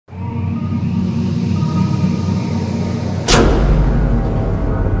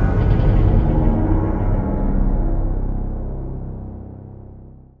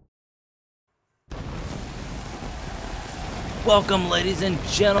Welcome, ladies and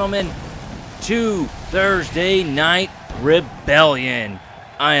gentlemen, to Thursday Night Rebellion.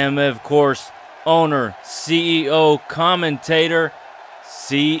 I am, of course, owner, CEO, commentator,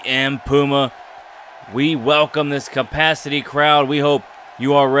 CM Puma. We welcome this capacity crowd. We hope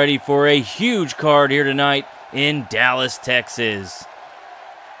you are ready for a huge card here tonight in Dallas, Texas.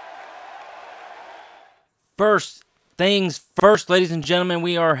 First things first, ladies and gentlemen,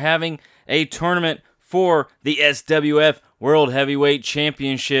 we are having a tournament for the SWF World Heavyweight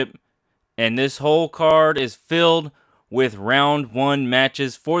Championship. And this whole card is filled with round one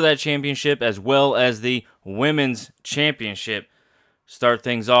matches for that championship as well as the women's championship. Start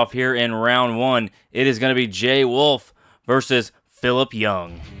things off here in round one. It is going to be Jay Wolf versus Philip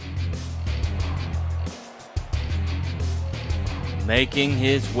Young. Making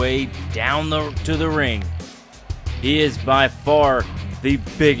his way down to the ring. He is by far the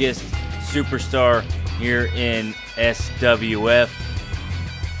biggest superstar here in SWF.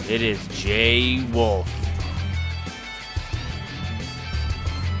 It is Jay Wolf.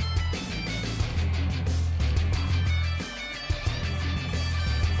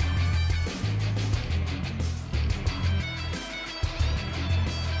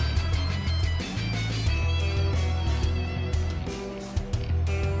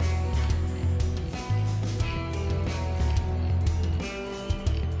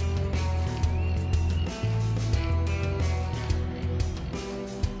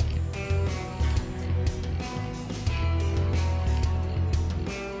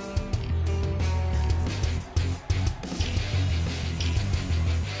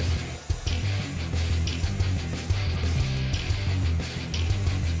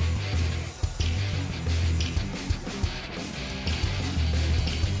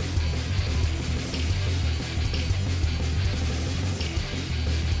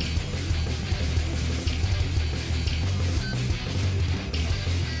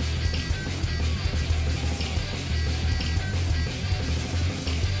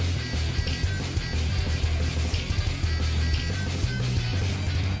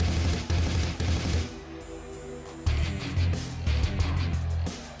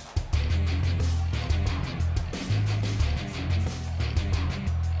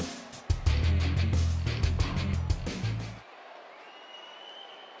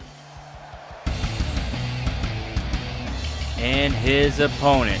 And his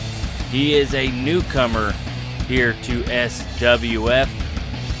opponent, he is a newcomer here to SWF,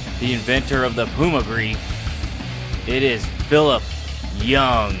 the inventor of the Puma-Gree. It is Philip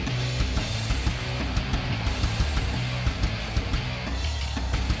Young.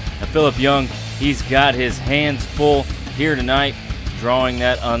 Now, Philip Young, he's got his hands full here tonight, drawing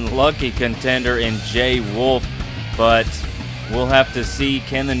that unlucky contender in Jay Wolf. But we'll have to see,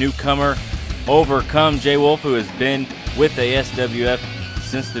 can the newcomer overcome Jay Wolf, who has been with the SWF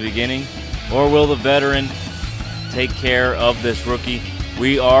since the beginning, or will the veteran take care of this rookie?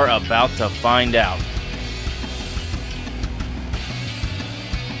 We are about to find out.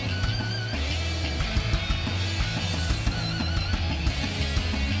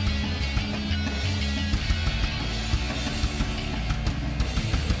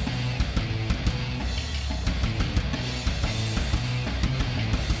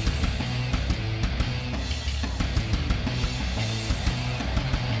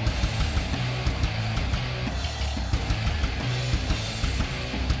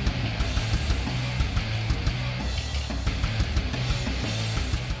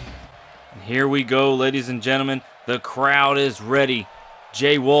 Here we go, ladies and gentlemen. The crowd is ready.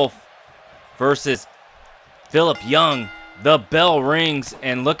 Jay Wolf versus Philip Young. The bell rings,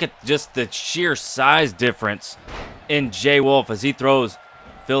 and look at just the sheer size difference in Jay Wolf as he throws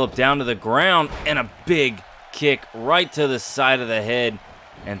Philip down to the ground, and a big kick right to the side of the head.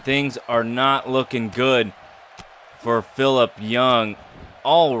 And things are not looking good for Philip Young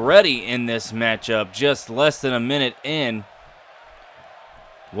already in this matchup, just less than a minute in.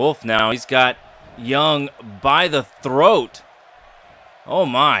 Wolf now, he's got Young by the throat. Oh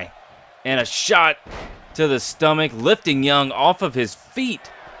my. And a shot to the stomach, lifting Young off of his feet.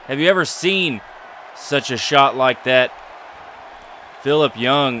 Have you ever seen such a shot like that? Philip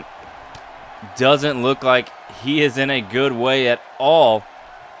Young doesn't look like he is in a good way at all.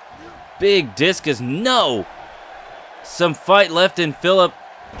 Big discus, no! Some fight left in Philip,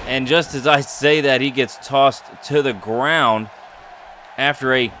 and just as I say that, he gets tossed to the ground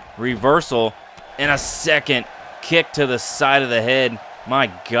after a reversal and a second kick to the side of the head. My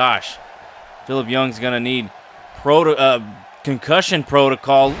gosh. Philip Young's going to need concussion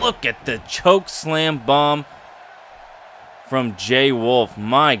protocol. Look at the choke slam bomb from Jay Wolf.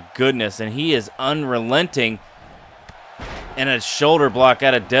 My goodness. And he is unrelenting And a shoulder block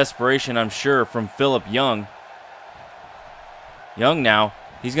out of desperation, I'm sure, from Philip Young. Young now,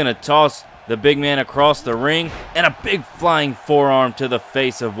 he's going to toss the big man across the ring, and a big flying forearm to the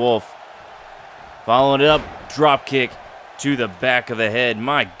face of Wolf. Following it up, drop kick to the back of the head.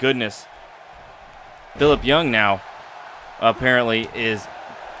 My goodness. Philip Young now apparently is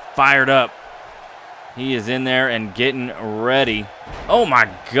fired up. He is in there and getting ready. Oh my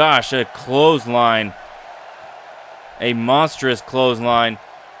gosh, a clothesline. A monstrous clothesline.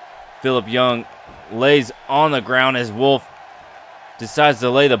 Philip Young lays on the ground as Wolf decides to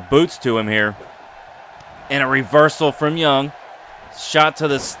lay the boots to him here. And a reversal from Young. Shot to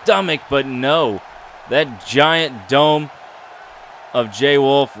the stomach, but no. That giant dome of Jay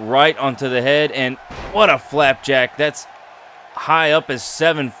Wolf right onto the head. And what a flapjack. That's high up as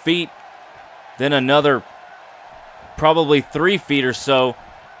 7 feet. Then another probably 3 feet or so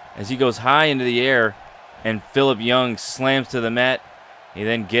as he goes high into the air. And Philip Young slams to the mat. He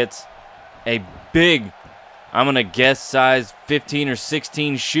then gets a big, I'm going to guess, size 15 or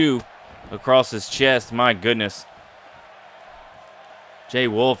 16 shoe across his chest. My goodness. Jay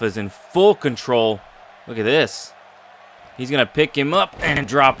Wolf is in full control. Look at this. He's going to pick him up and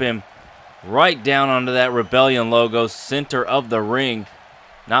drop him right down onto that Rebellion logo, center of the ring.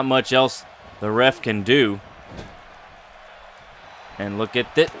 Not much else the ref can do. And look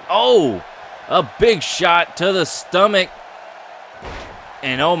at this. Oh! A big shot to the stomach.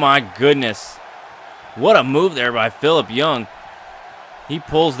 And oh my goodness. What a move there by Philip Young. He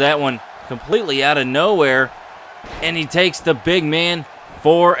pulls that one completely out of nowhere. And he takes the big man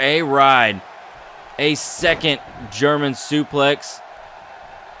for a ride. A second German suplex.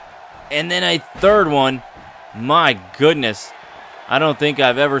 And then a third one. My goodness. I don't think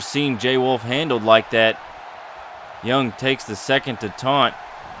I've ever seen Jay Wolf handled like that. Young takes the second to taunt.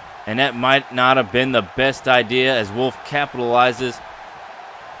 And that might not have been the best idea as Wolf capitalizes.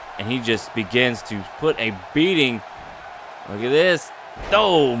 And he just begins to put a beating. Look at this.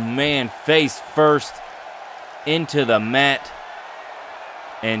 Oh, man. Face first into the mat.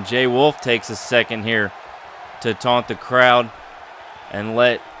 And Jay Wolf takes a second here to taunt the crowd and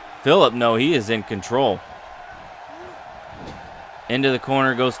let Philip know he is in control. Into the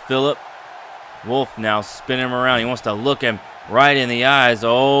corner goes Philip. Wolf now spinning him around. He wants to look him right in the eyes.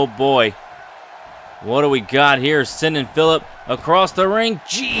 Oh boy. What do we got here? Sending Philip across the ring.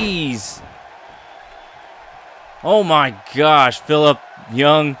 Jeez. Oh my gosh. Philip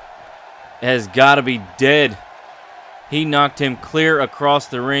Young has got to be dead. He knocked him clear across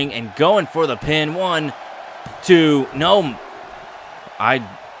the ring and going for the pin. 1, 2. No. I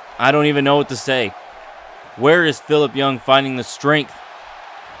don't even know what to say. Where is Philip Young finding the strength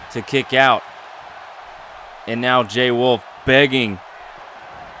to kick out? And now Jay Wolf begging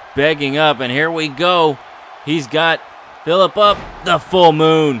up, and here we go. He's got Philip up. The full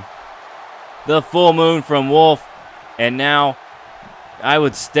moon. The full moon from Wolf. And now I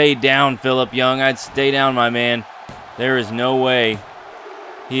would stay down, Philip Young. I'd stay down, my man. There is no way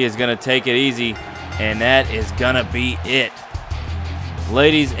he is going to take it easy, and that is going to be it.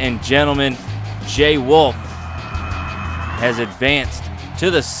 Ladies and gentlemen, Jay Wolf has advanced to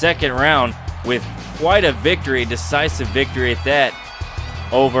the second round with quite a victory, decisive victory at that,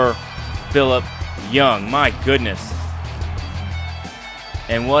 over Philip Young. My goodness.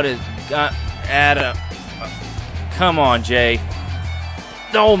 And what is got Adam? Come on, Jay.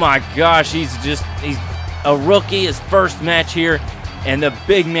 Oh my gosh, he's a rookie, his first match here, and the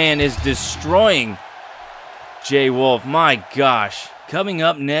big man is destroying Jay Wolf. My gosh. Coming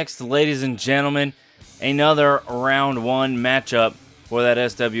up next, ladies and gentlemen, another round 1 matchup for that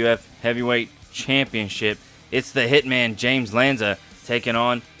SWF Heavyweight Championship. It's the Hitman James Lanza taking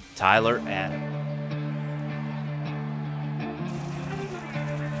on Tyler Adams.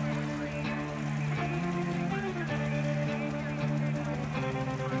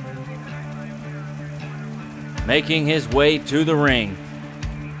 Making his way to the ring,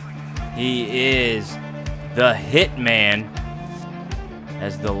 he is the Hitman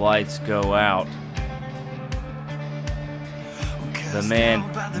as the lights go out. The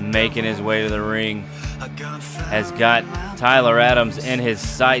man making his way to the ring has got Tyler Adams in his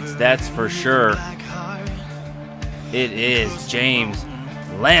sights, that's for sure. It is James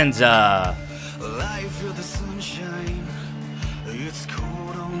Lanza.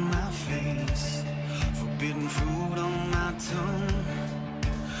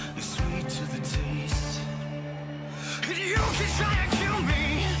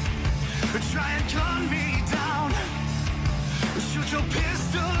 Try and gun me down. Shoot your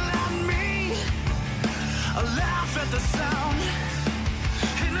pistol at me. I laugh at the sound.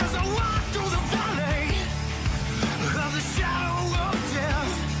 And as I walk through the valley of the shadow.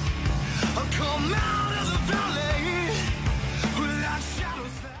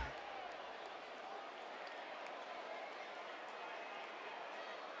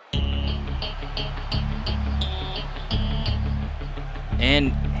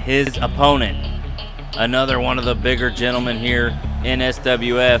 and his opponent, another one of the bigger gentlemen here in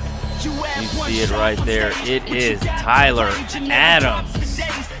SWF. You see it right there. It is Tyler Adams.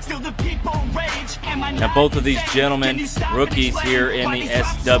 Now both of these gentlemen, rookies here in the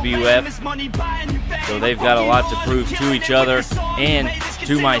SWF, so they've got a lot to prove to each other and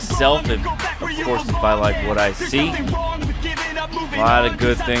to myself, of course, if I like what I see. A lot of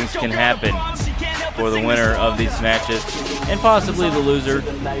good things can happen for the winner of these matches, and possibly the loser,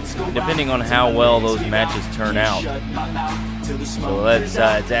 depending on how well those matches turn out. So let's,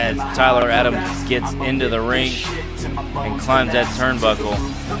 as Tyler Adams gets into the ring and climbs that turnbuckle,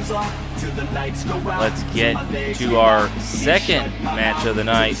 let's get to our second match of the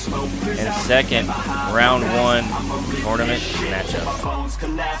night and second round 1 tournament matchup.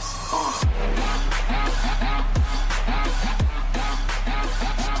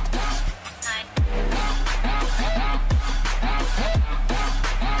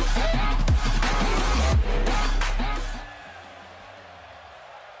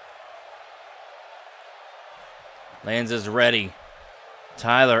 Lanza's ready.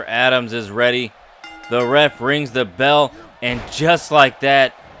 Tyler Adams is ready. The ref rings the bell, and just like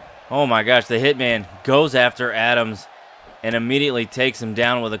that, oh my gosh, the Hitman goes after Adams and immediately takes him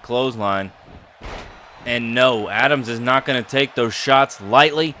down with a clothesline. And no, Adams is not going to take those shots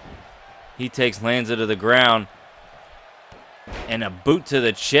lightly. He takes Lanza to the ground and a boot to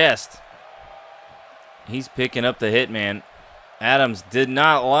the chest. He's picking up the Hitman. Adams did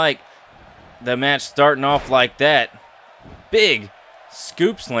not like the match starting off like that. Big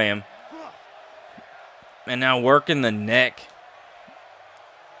scoop slam. And now working the neck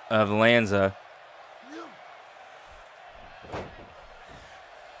of Lanza.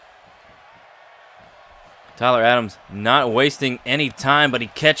 Tyler Adams not wasting any time, but he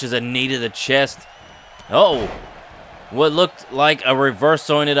catches a knee to the chest. Oh, what looked like a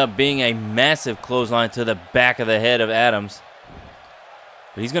reversal ended up being a massive clothesline to the back of the head of Adams.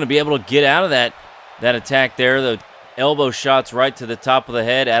 But he's going to be able to get out of that attack there. The elbow shots right to the top of the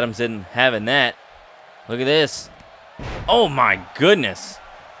head. Adams didn't having that. Look at this. Oh my goodness.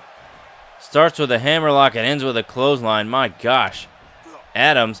 Starts with a hammerlock and ends with a clothesline. My gosh.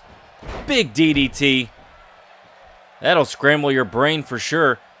 Adams, big DDT. That'll scramble your brain for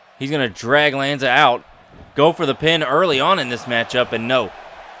sure. He's going to drag Lanza out. Go for the pin early on in this matchup, and no.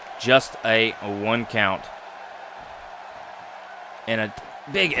 Just a 1 count. And a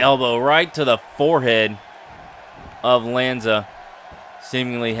big elbow right to the forehead of Lanza.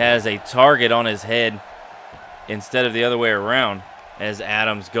 Seemingly has a target on his head instead of the other way around as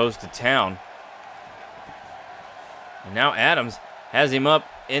Adams goes to town. And now Adams has him up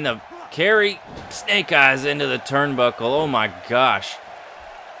in the carry. Snake eyes into the turnbuckle. Oh my gosh.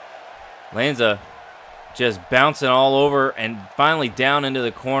 Lanza just bouncing all over and finally down into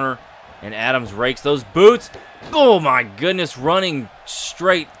the corner. And Adams rakes those boots. Oh my goodness, running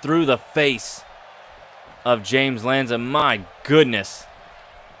straight through the face of James Lanza. My goodness.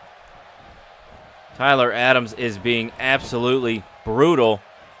 Tyler Adams is being absolutely brutal.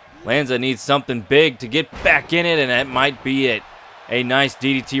 Lanza needs something big to get back in it, and that might be it. A nice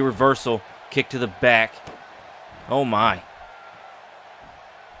DDT reversal. Kick to the back. Oh my.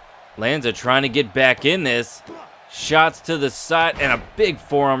 Lanza trying to get back in this. Shots to the side and a big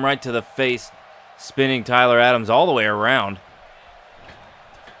forearm right to the face. Spinning Tyler Adams all the way around.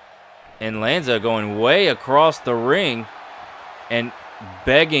 And Lanza going way across the ring and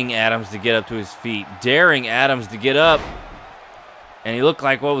begging Adams to get up to his feet. Daring Adams to get up. And he looked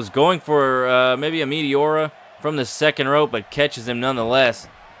like what was going for maybe a Meteora from the second rope, but catches him nonetheless.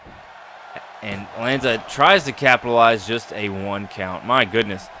 And Lanza tries to capitalize, just a 1 count. My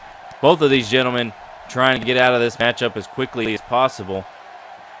goodness. Both of these gentlemen trying to get out of this matchup as quickly as possible.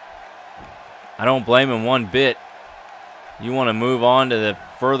 I don't blame him one bit. You want to move on to the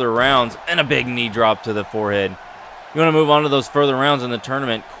further rounds, and a big knee drop to the forehead. You want to move on to those further rounds in the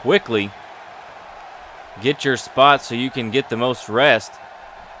tournament quickly. Get your spot so you can get the most rest.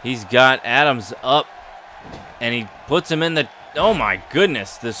 He's got Adams up, and he puts him in the... Oh my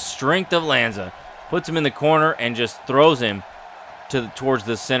goodness, the strength of Lanza. Puts him in the corner and just throws him towards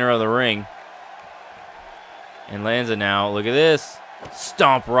the center of the ring. And Lanza now, look at this.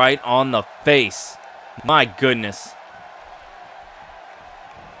 Stomp right on the face. My goodness.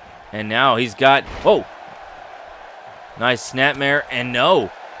 And now he's got... Whoa. Nice snapmare. And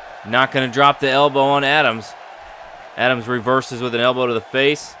no. Not going to drop the elbow on Adams. Adams reverses with an elbow to the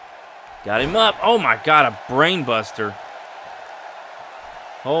face. Got him up. Oh my God, a brain buster.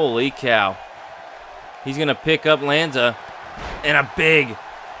 Holy cow. He's going to pick up Lanza. And a big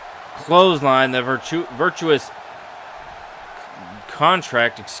clothesline. The virtuous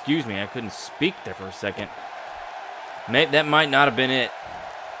contract. Excuse me, I couldn't speak there for a second. Maybe that might not have been it.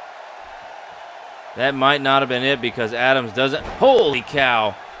 That might not have been it because Adams doesn't. Holy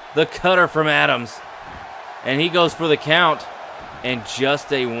cow! The cutter from Adams. And he goes for the count. And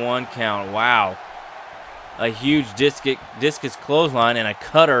just a 1 count. Wow. A huge discus clothesline and a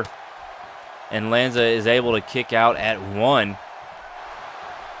cutter. And Lanza is able to kick out at 1.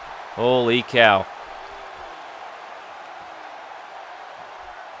 Holy cow.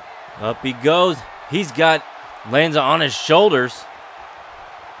 Up he goes. He's got Lanza on his shoulders.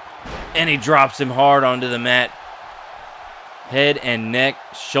 And he drops him hard onto the mat. Head and neck,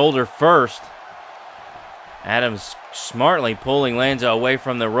 shoulder first. Adams smartly pulling Lanza away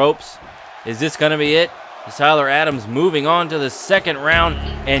from the ropes. Is this going to be it? Is Tyler Adams moving on to the second round?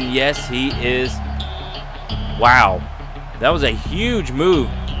 And yes, he is. Wow. That was a huge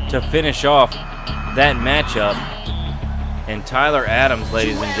move to finish off that matchup. And Tyler Adams,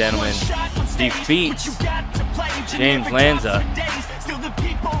 ladies and gentlemen, defeats James Lanza.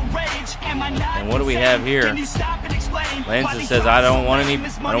 And what do we have here? Lanza says, I don't want any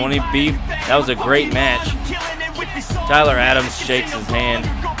beef. That was a great match. Tyler Adams shakes his hand.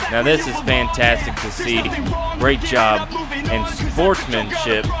 Now this is fantastic to see. Great job and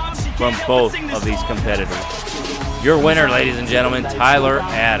sportsmanship from both of these competitors. Your winner, ladies and gentlemen, Tyler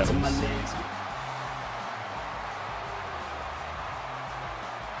Adams.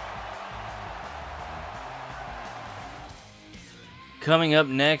 Coming up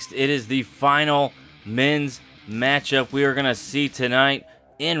next, it is the final men's matchup we are going to see tonight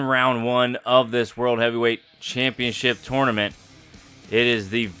in round 1 of this World Heavyweight Championship tournament. It is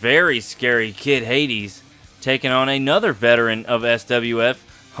the very scary Kid Hades taking on another veteran of SWF,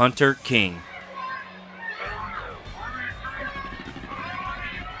 Hunter King.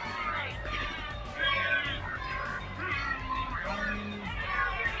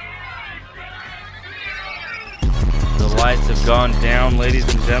 The lights have gone down,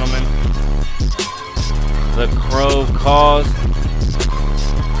 ladies and gentlemen. The crow caws.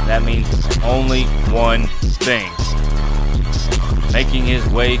 That means only one thing. Making his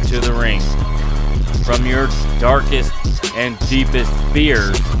way to the ring. From your darkest and deepest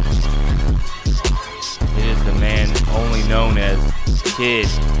fears, it is the man only known as Kid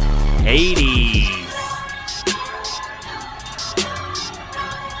Hades.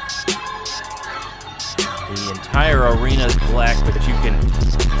 The entire arena is black, but you can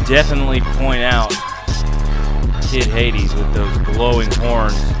definitely point out Kid Hades with those glowing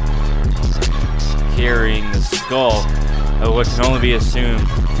horns carrying the skull of what can only be assumed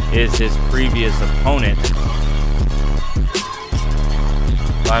is his previous opponent.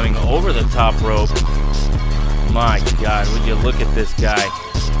 Climbing over the top rope. My God, would you look at this guy.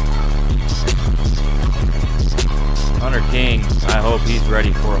 Hunter King, I hope he's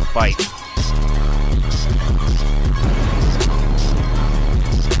ready for a fight.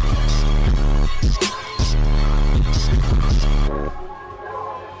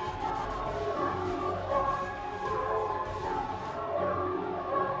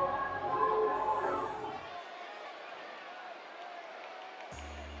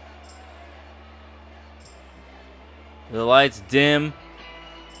 The lights dim,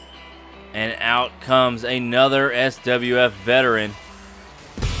 and out comes another SWF veteran.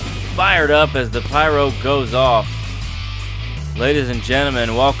 Fired up as the pyro goes off. Ladies and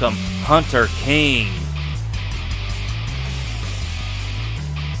gentlemen, welcome Hunter King.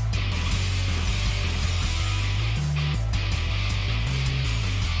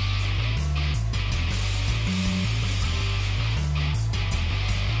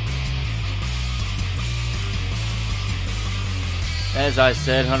 As I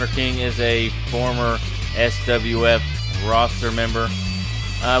said, Hunter King is a former SWF roster member.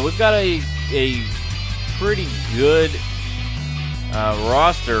 We've got a pretty good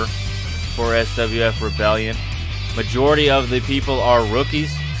roster for SWF Rebellion. Majority of the people are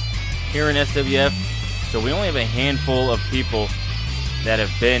rookies here in SWF, so we only have a handful of people that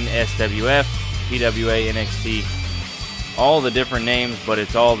have been SWF, PWA, NXT, all the different names, but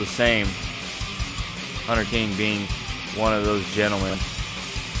it's all the same. Hunter King being one of those gentlemen.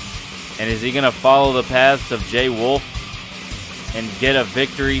 And is he going to follow the paths of Jay Wolf and get a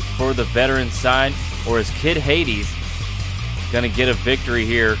victory for the veteran side? Or is Kid Hades going to get a victory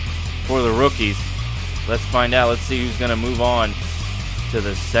here for the rookies? Let's find out. Let's see who's going to move on to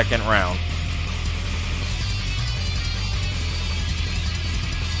the second round.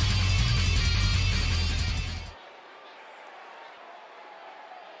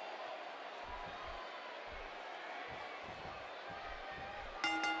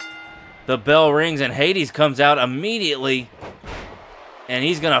 The bell rings and Hades comes out immediately. And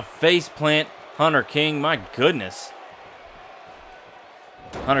he's going to face plant Hunter King. My goodness.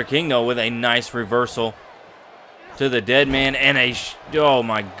 Hunter King, though, with a nice reversal to the dead man. And oh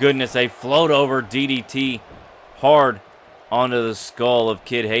my goodness, a float over DDT hard onto the skull of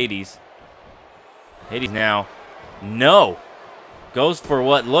Kid Hades. Hades now, no. Goes for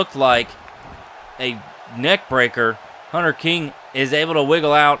what looked like a neck breaker. Hunter King is able to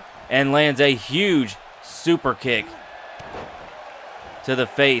wiggle out and lands a huge super kick to the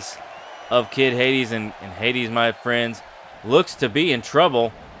face of Kid Hades. And Hades, my friends, looks to be in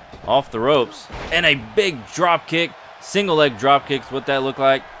trouble off the ropes. And a big drop kick, single leg drop kick is what that looked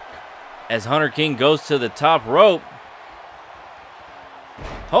like, as Hunter King goes to the top rope.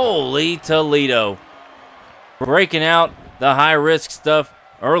 Holy Toledo. Breaking out the high risk stuff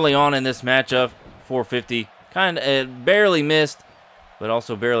early on in this matchup. 450, kind of barely missed, but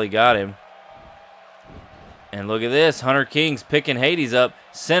also barely got him. And look at this, Hunter King's picking Hades up,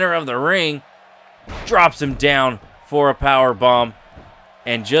 center of the ring, drops him down for a power bomb,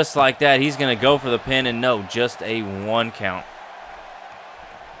 and just like that, he's going to go for the pin, and no, just a 1 count.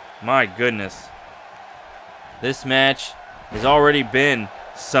 My goodness. This match has already been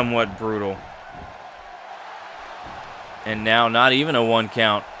somewhat brutal. And now not even a 1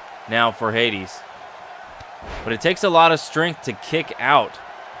 count now for Hades. But it takes a lot of strength to kick out,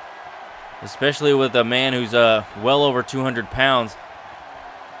 especially with a man who's well over 200 pounds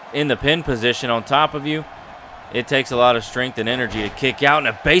in the pin position on top of you. It takes a lot of strength and energy to kick out, and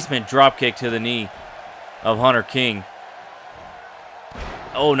a basement drop kick to the knee of Hunter King.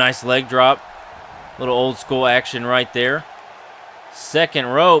 Oh, nice leg drop. Little old school action right there. Second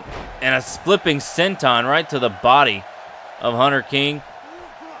rope, and a flipping senton right to the body of Hunter King.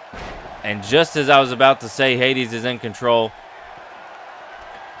 And just as I was about to say Hades is in control,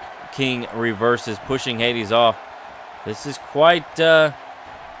 King reverses, pushing Hades off. This is quite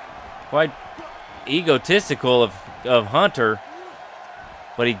egotistical of Hunter,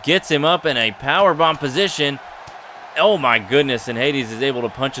 but he gets him up in a powerbomb position. Oh my goodness, and Hades is able to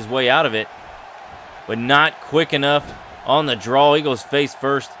punch his way out of it, but not quick enough on the draw. He goes face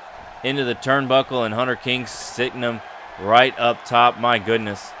first into the turnbuckle, and Hunter King sitting him right up top. My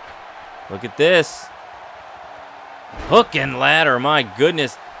goodness. Look at this. Hook and ladder, my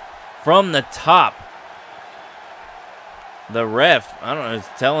goodness, from the top. The ref, I don't know, is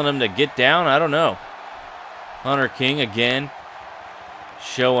telling him to get down. I don't know. Hunter King again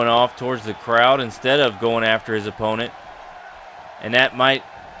showing off towards the crowd instead of going after his opponent. And that might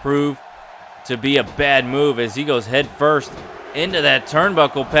prove to be a bad move as he goes head first into that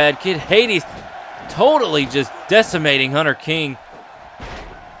turnbuckle pad. Kid Hades totally just decimating Hunter King.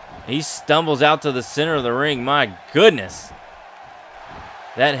 He stumbles out to the center of the ring. My goodness.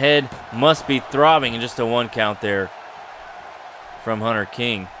 That head must be throbbing, and just a 1 count there from Hunter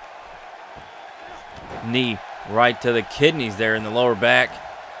King. Knee right to the kidneys there in the lower back.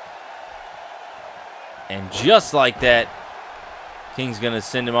 And just like that, King's going to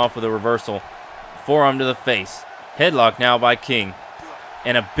send him off with a reversal. Forearm to the face. Headlock now by King.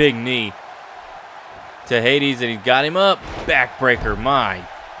 And a big knee to Hades, and he got him up. Backbreaker. My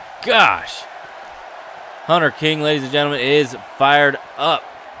gosh. Hunter King, ladies and gentlemen, is fired up.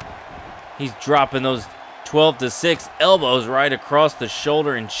 He's dropping those 12-6 elbows right across the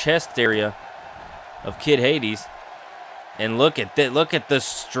shoulder and chest area of Kid Hades. And look at that. Look at the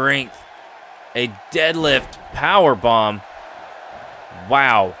strength. A deadlift power bomb.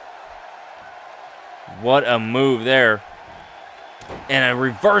 Wow. What a move there. And a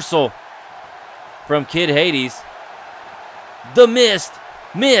reversal from Kid Hades. The mist.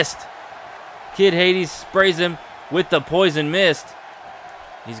 Missed. Kid Hades sprays him with the poison mist.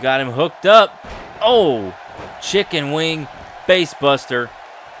 He's got him hooked up. Oh, chicken wing face buster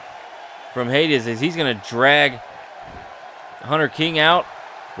from Hades as he's going to drag Hunter King out.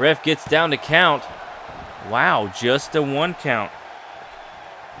 Ref gets down to count. Wow, just a 1 count.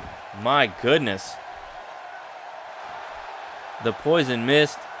 My goodness. The poison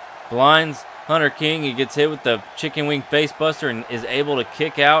mist blinds Hunter King. He gets hit with the chicken wing face buster and is able to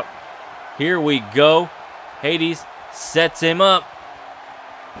kick out. Here we go. Hades sets him up.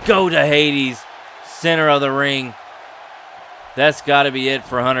 Go to Hades. Center of the ring. That's got to be it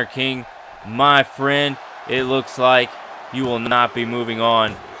for Hunter King. My friend, it looks like you will not be moving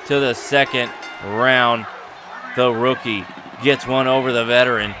on to the second round. The rookie gets one over the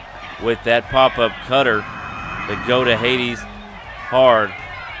veteran with that pop-up cutter. The go to Hades hard.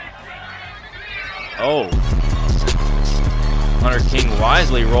 Oh. Hunter King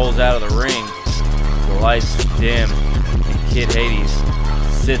wisely rolls out of the ring. The lights dim, and Kid Hades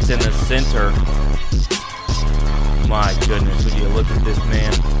sits in the center. My goodness, would you look at this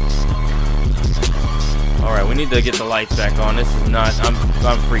man? Alright, we need to get the lights back on. This is not,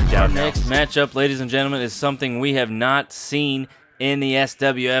 I'm freaked out now. Next matchup, ladies and gentlemen, is something we have not seen in the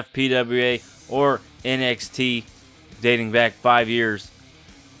SWF, PWA, or NXT dating back 5 years.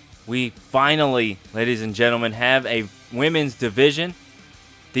 We finally, ladies and gentlemen, have a women's division.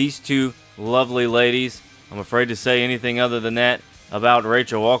 These two lovely ladies, I'm afraid to say anything other than that about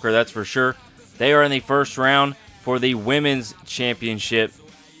Rachel Walker, that's for sure. They are in the first round for the women's championship.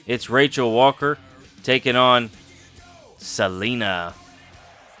 It's Rachel Walker taking on Selena.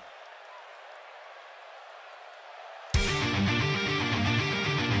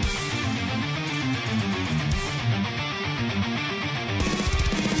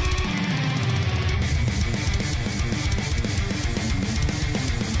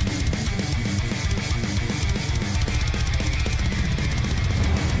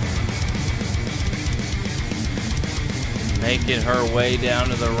 Making her way down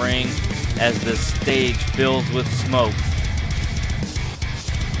to the ring as the stage fills with smoke.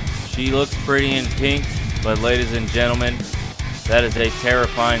 She looks pretty in pink, but ladies and gentlemen, that is a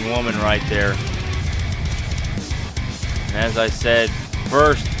terrifying woman right there. And as I said,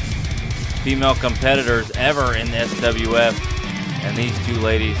 first female competitors ever in the SWF, and these two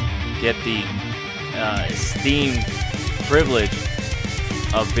ladies get the esteemed privilege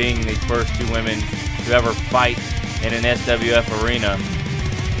of being the first two women to ever fight in an SWF arena.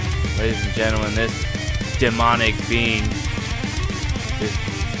 Ladies and gentlemen, this demonic being, this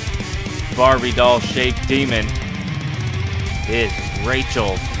Barbie doll shaped demon, is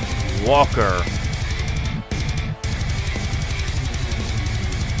Rachel Walker.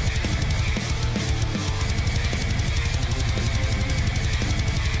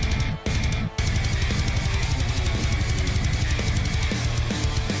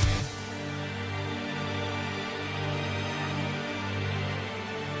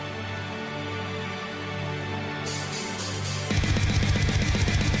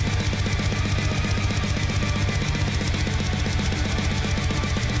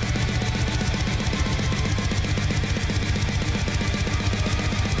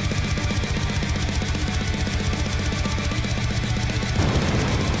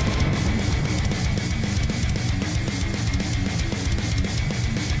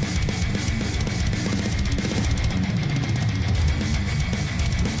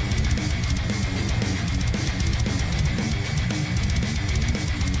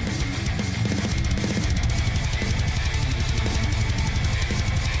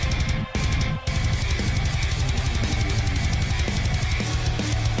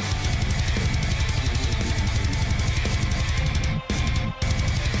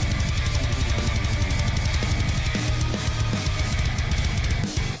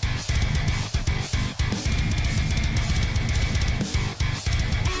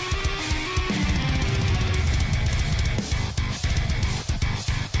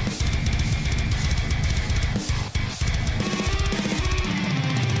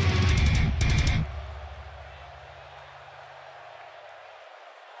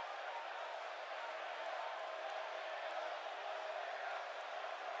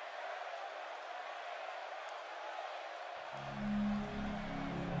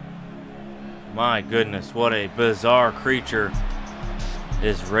 My goodness, what a bizarre creature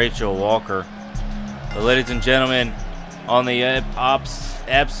is Rachel Walker. But ladies and gentlemen, on the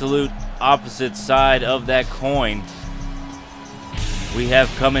absolute opposite side of that coin, we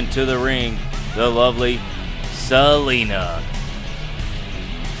have come into the ring the lovely Selena.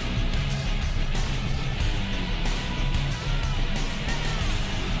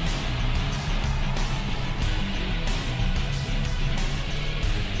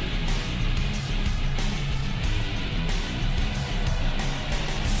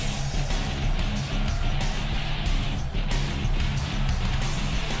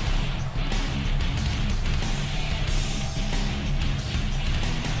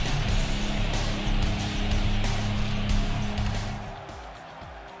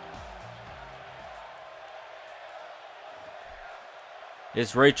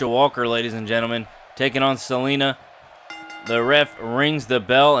 It's Rachel Walker, ladies and gentlemen, taking on Selena. The ref rings the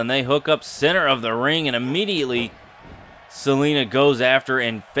bell, and they hook up center of the ring, and immediately Selena goes after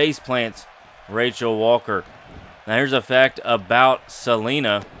and face plants Rachel Walker. Now, here's a fact about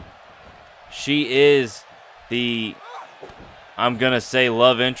Selena. She is the, I'm going to say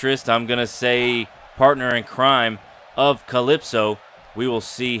love interest, I'm going to say partner in crime of Calypso. We will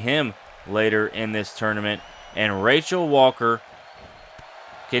see him later in this tournament. And Rachel Walker,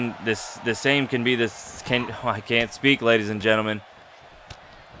 I can't speak, ladies and gentlemen.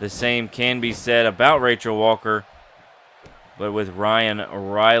 The same can be said about Rachel Walker but with Ryan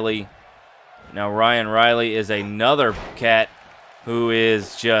Riley. Now Ryan Riley is another cat who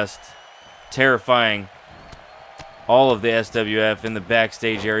is just terrifying all of the SWF in the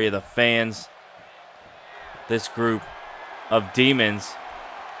backstage area, the fans. This group of demons,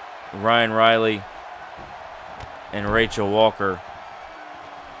 Ryan Riley and Rachel Walker,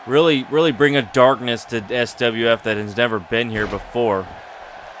 really bring a darkness to SWF that has never been here before.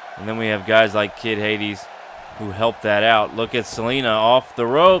 And then we have guys like Kid Hades who help that out. Look at Selena off the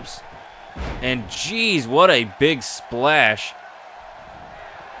ropes. And geez, what a big splash.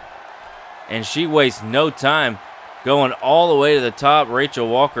 And she wastes no time going all the way to the top. Rachel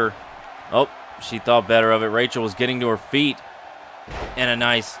Walker, oh, she thought better of it. Rachel was getting to her feet. And a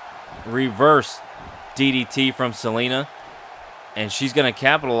nice reverse DDT from Selena. And she's going to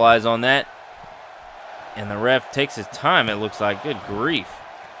capitalize on that. And the ref takes his time, it looks like. Good grief.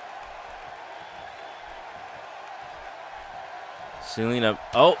 Selena,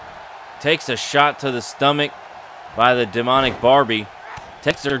 oh, takes a shot to the stomach by the demonic Barbie.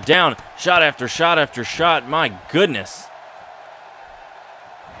 Takes her down, shot after shot after shot. My goodness.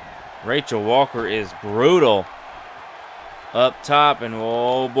 Rachel Walker is brutal. Up top, and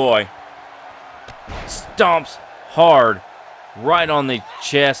oh boy. Stomps hard right on the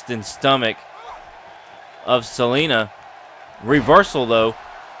chest and stomach of Selena. Reversal though.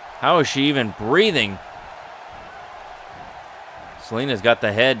 How is she even breathing? Selena's got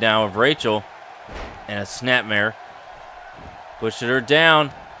the head now of Rachel, and a snapmare. Pushing her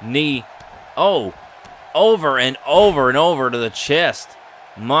down. Knee. Oh, over and over and over to the chest.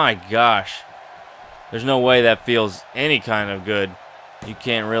 My gosh. There's no way that feels any kind of good. You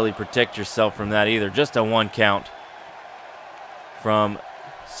can't really protect yourself from that either. Just a 1 count from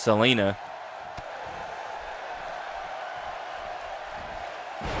Selena.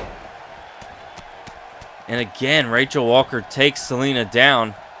 And again, Rachel Walker takes Selena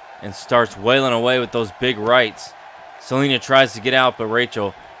down and starts wailing away with those big rights. Selena tries to get out, but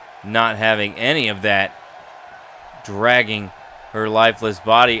Rachel not having any of that. Dragging her lifeless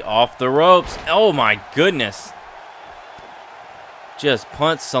body off the ropes. Oh my goodness. Just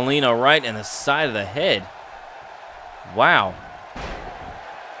punts Selena right in the side of the head. Wow.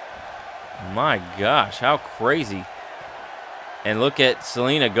 My gosh, how crazy. And look at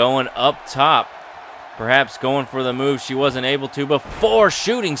Selena going up top. Perhaps going for the move she wasn't able to before.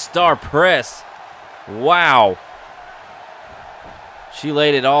 Shooting star press. Wow. She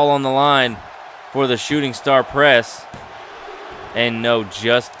laid it all on the line for the shooting star press. And no,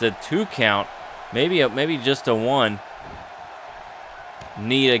 just the 2 count. Maybe just a 1.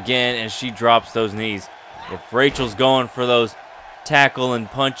 Knee again, and she drops those knees. If Rachel's going for those tackle and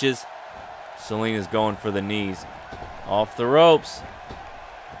punches, Selena's going for the knees. Off the ropes.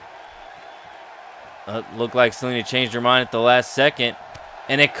 Looked like Selena changed her mind at the last second,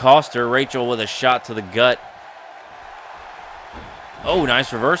 and it cost her. Rachel with a shot to the gut. Oh,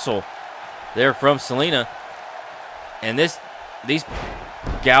 nice reversal there from Selena. And these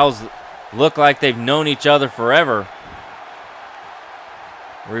gals look like they've known each other forever.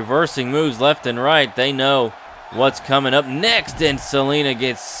 Reversing moves left and right. They know what's coming up next, and Selena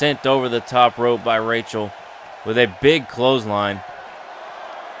gets sent over the top rope by Rachel with a big clothesline.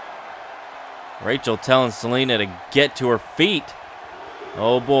 Rachel telling Selena to get to her feet.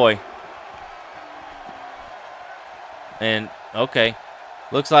 Oh boy. And okay,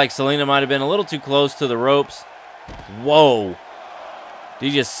 looks like Selena might have been a little too close to the ropes. Whoa.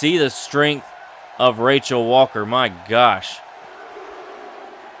 Did you see the strength of Rachel Walker? My gosh.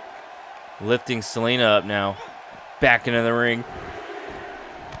 Lifting Selena up now. Back into the ring.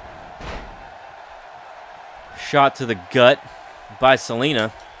 Shot to the gut by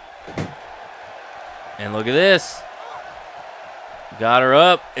Selena. And look at this. Got her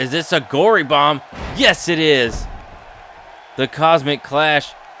up. Is this a gory bomb? Yes, it is. The Cosmic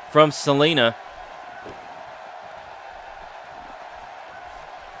Clash from Selena.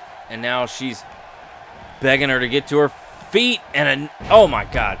 And now she's begging her to get to her feet. And oh my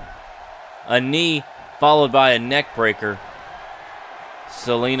God. A knee followed by a neck breaker.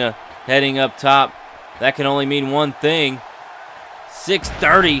 Selena heading up top. That can only mean one thing.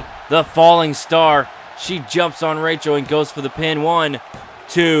 630, the falling star. She jumps on Rachel and goes for the pin. 1,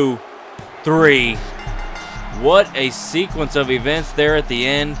 2, 3. What a sequence of events there at the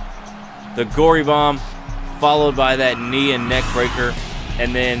end. The gory bomb followed by that knee and neck breaker.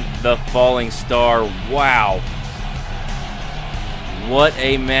 And then the falling star. Wow. What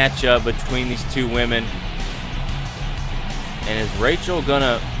a matchup between these two women. And is Rachel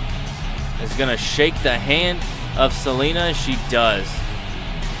gonna shake the hand of Selena? She does.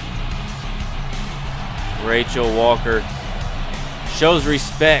 Rachel Walker shows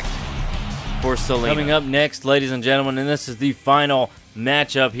respect for Selena. Coming up next, ladies and gentlemen, and this is the final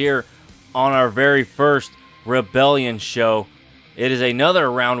matchup here on our very first Rebellion show. It is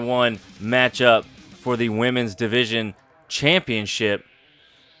another round 1 matchup for the Women's Division Championship.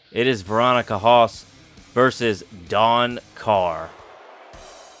 It is Veronica Haas versus Dawn Carr.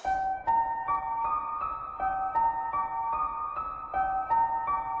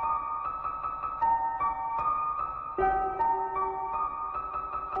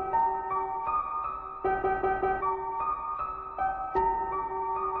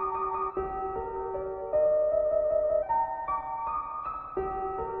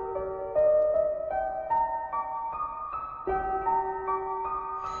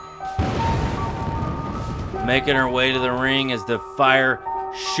 Making her way to the ring as the fire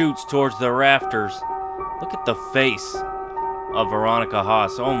shoots towards the rafters. Look at the face of Veronica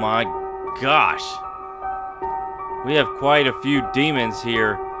Haas. Oh my gosh. We have quite a few demons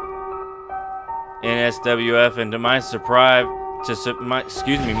here in SWF, and to my surprise,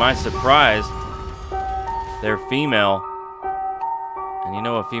 they're female. And you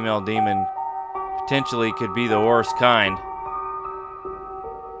know, a female demon potentially could be the worst kind.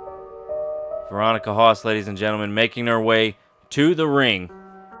 Veronica Haas, ladies and gentlemen, making her way to the ring.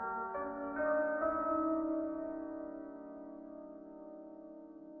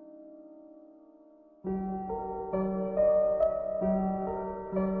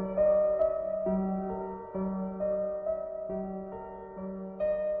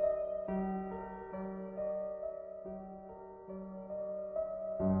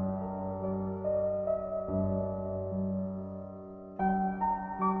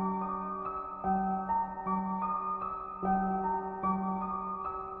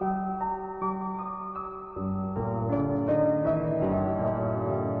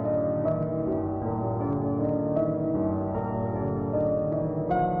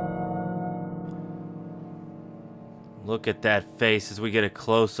 Look at that face as we get a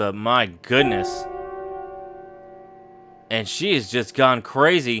close-up. My goodness. And she has just gone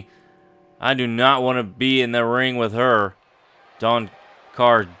crazy. I do not want to be in the ring with her. Dawn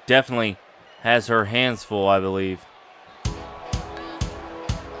Carr definitely has her hands full, I believe.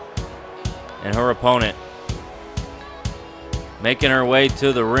 And her opponent making her way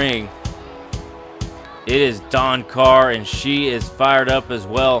to the ring. It is Dawn Carr, and she is fired up as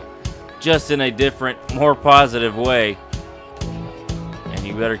well, just in a different, more positive way. And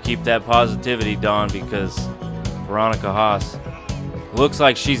you better keep that positivity, Dawn, because Veronica Haas looks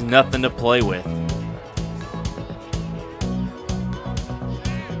like she's nothing to play with.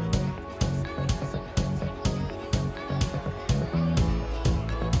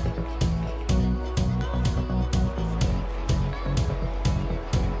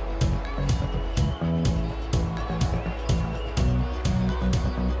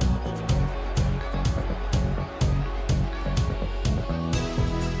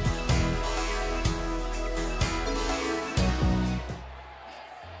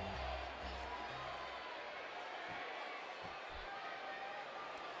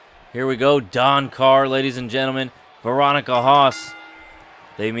 Here we go, Dawn Carr, ladies and gentlemen, Veronica Haas.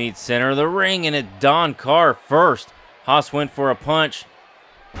 They meet center of the ring, and it's Dawn Carr first. Haas went for a punch.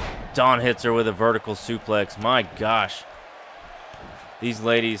 Dawn hits her with a vertical suplex. My gosh. These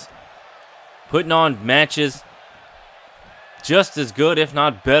ladies putting on matches just as good, if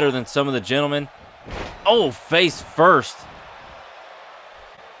not better, than some of the gentlemen. Oh, face first.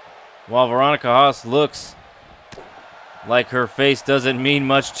 While Veronica Haas looks like her face doesn't mean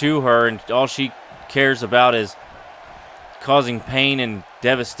much to her, and all she cares about is causing pain and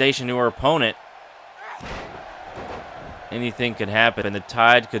devastation to her opponent. Anything could happen, and the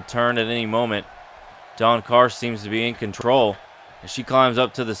tide could turn at any moment. Dawn Carr seems to be in control as she climbs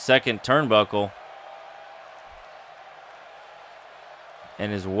up to the second turnbuckle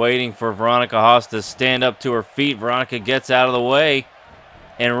and is waiting for Veronica Haas to stand up to her feet. Veronica gets out of the way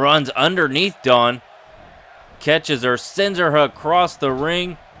and runs underneath Dawn. Catches her, sends her across the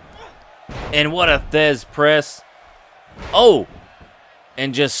ring. And what a Thez press. Oh!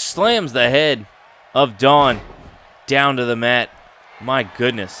 And just slams the head of Dawn down to the mat. My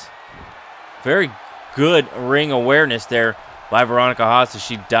goodness. Very good ring awareness there by Veronica Haas as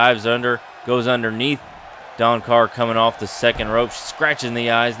she dives under, goes underneath. Dawn Carr coming off the second rope. She's scratching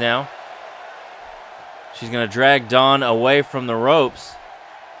the eyes now. She's going to drag Dawn away from the ropes.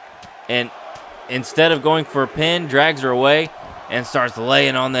 And instead of going for a pin, drags her away and starts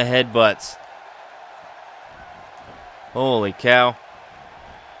laying on the headbutts. Holy cow.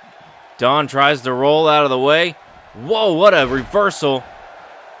 Dawn tries to roll out of the way. Whoa, what a reversal.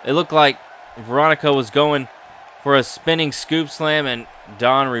 It looked like Veronica was going for a spinning scoop slam, and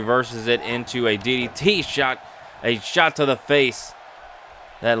Dawn reverses it into a DDT shot. A shot to the face.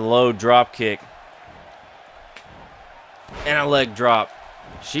 That low drop kick. And a leg drop.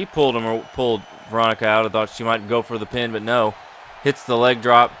 She pulled Veronica out. I thought she might go for the pin, but no. Hits the leg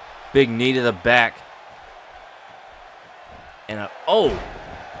drop. Big knee to the back. And a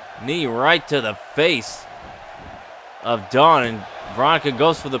knee right to the face of Dawn. And Veronica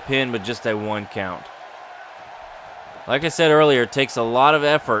goes for the pin, but just a 1 count. Like I said earlier, it takes a lot of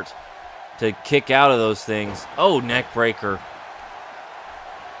effort to kick out of those things. Oh, neck breaker.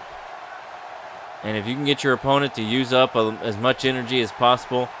 And if you can get your opponent to use up as much energy as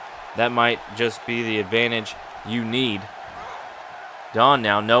possible, that might just be the advantage you need. Dawn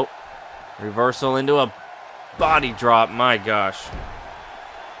now, nope. Reversal into a body drop, my gosh.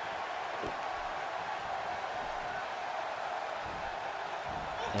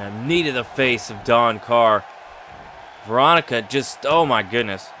 And a knee to the face of Dawn Carr. Veronica just, oh my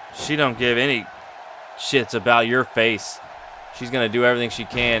goodness. She don't give any shits about your face. She's going to do everything she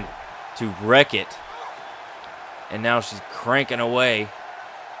can to wreck it. And now she's cranking away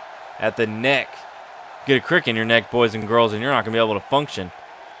at the neck. Get a crick in your neck, boys and girls, and you're not going to be able to function.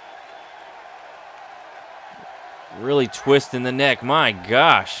 Really twisting the neck. My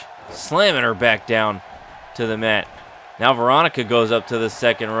gosh. Slamming her back down to the mat. Now Veronica goes up to the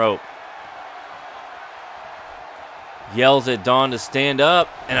second rope. Yells at Dawn to stand up,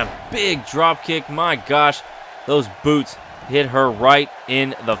 and a big drop kick. My gosh, those boots hit her right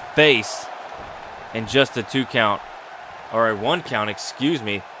in the face. And just a 2 count, or a 1 count, excuse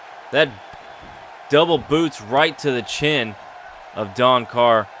me. That double boots right to the chin of Dawn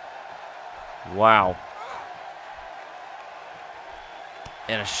Carr. Wow.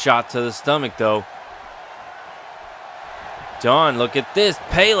 And a shot to the stomach, though. Dawn, look at this.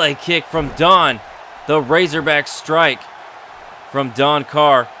 Pele kick from Dawn. The Razorback strike from Dawn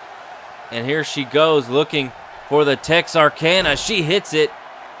Carr. And here she goes looking for the Texarkana. She hits it.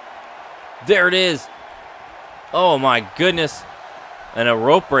 There it is. Oh my goodness. And a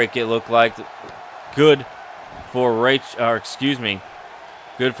rope break it looked like. Good for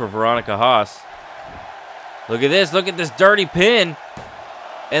good for Veronica Haas. Look at this. Look at this dirty pin.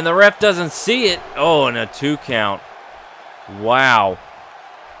 And the ref doesn't see it. Oh, and a 2 count. Wow.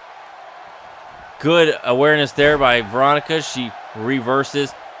 Good awareness there by Veronica. She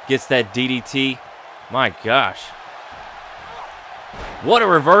reverses, gets that DDT. My gosh. What a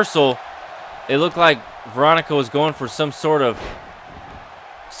reversal. It looked like Veronica was going for some sort of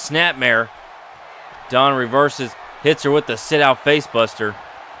snapmare. Dawn reverses, hits her with the sit-out facebuster.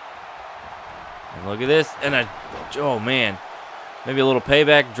 And look at this. And oh man. Maybe a little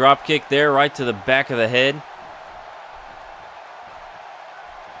payback drop kick there right to the back of the head.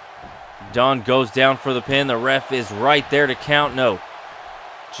 Dawn goes down for the pin. The ref is right there to count. No,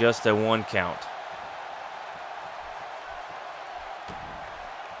 just a 1 count.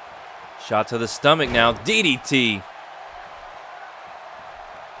 Shot to the stomach now. DDT.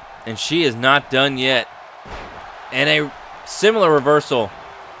 And she is not done yet. And a similar reversal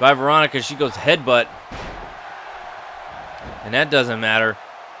by Veronica. She goes headbutt. And that doesn't matter.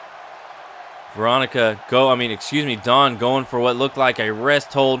 Dawn going for what looked like a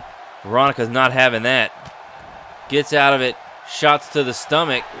rest hold. Veronica's not having that. Gets out of it. Shots to the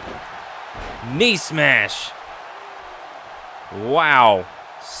stomach. Knee smash. Wow.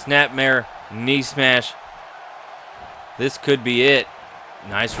 Snapmare knee smash. This could be it.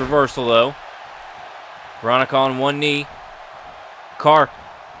 Nice reversal though. Veronica on one knee. Carr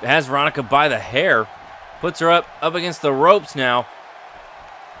has Veronica by the hair. Puts her up against the ropes now.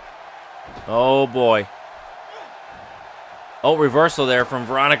 Oh boy. Oh, reversal there from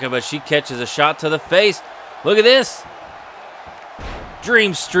Veronica, but she catches a shot to the face. Look at this.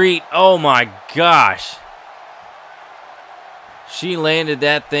 Dream Street. Oh my gosh. She landed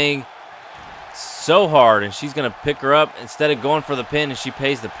that thing so hard, and she's going to pick her up instead of going for the pin, and she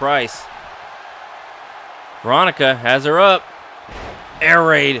pays the price. Veronica has her up. Air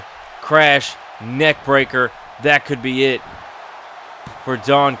raid, crash, neck breaker. That could be it for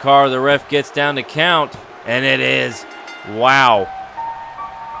Dawn Carr. The ref gets down to count, and it is. Wow.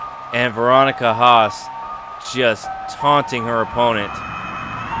 And Veronica Haas just taunting her opponent.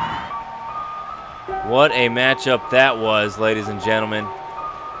 What a matchup that was, ladies and gentlemen.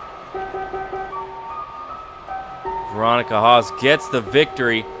 Veronica Haas gets the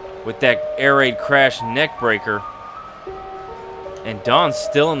victory with that air raid crash neck breaker. And Dawn's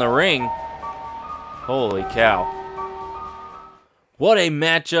still in the ring. Holy cow. What a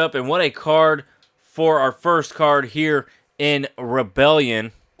matchup and what a card for our first card here in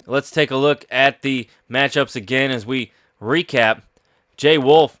Rebellion. let's take a look at the matchups again as we recap. Jay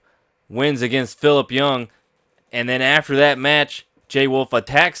Wolf wins against Philip Young, and then after that match, Jay Wolf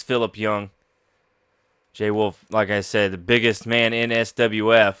attacks Philip Young. Jay Wolf, like I said, the biggest man in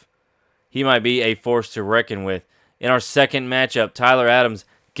SWF. He might be a force to reckon with. In our second matchup, Tyler Adams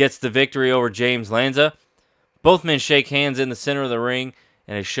gets the victory over James Lanza. Both men shake hands in the center of the ring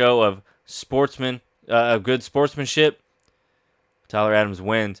in a show of good sportsmanship. Tyler Adams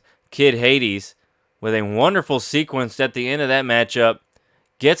wins. Kid Hades, with a wonderful sequence at the end of that matchup,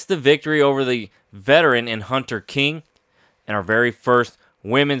 gets the victory over the veteran in Hunter King. And our very first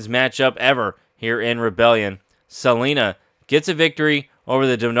women's matchup ever here in Rebellion, Selena gets a victory over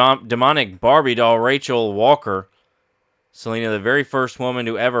the demonic Barbie doll Rachel Walker. Selena, the very first woman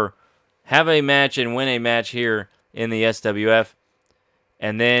to ever have a match and win a match here in the SWF.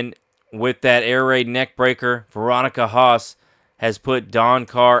 And then with that air raid neck breaker, Veronica Haas has put Dawn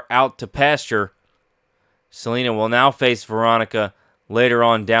Carr out to pasture. Selena will now face Veronica later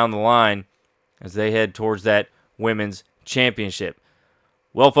on down the line as they head towards that women's championship.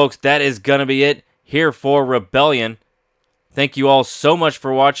 Well, folks, that is going to be it here for Rebellion. Thank you all so much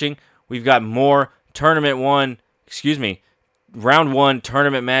for watching. We've got more round one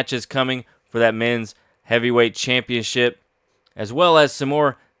tournament matches coming for that men's heavyweight championship, as well as some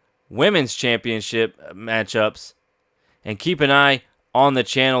more women's championship matchups. And keep an eye on the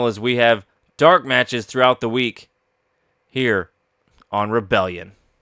channel as we have dark matches throughout the week here on Rebellion.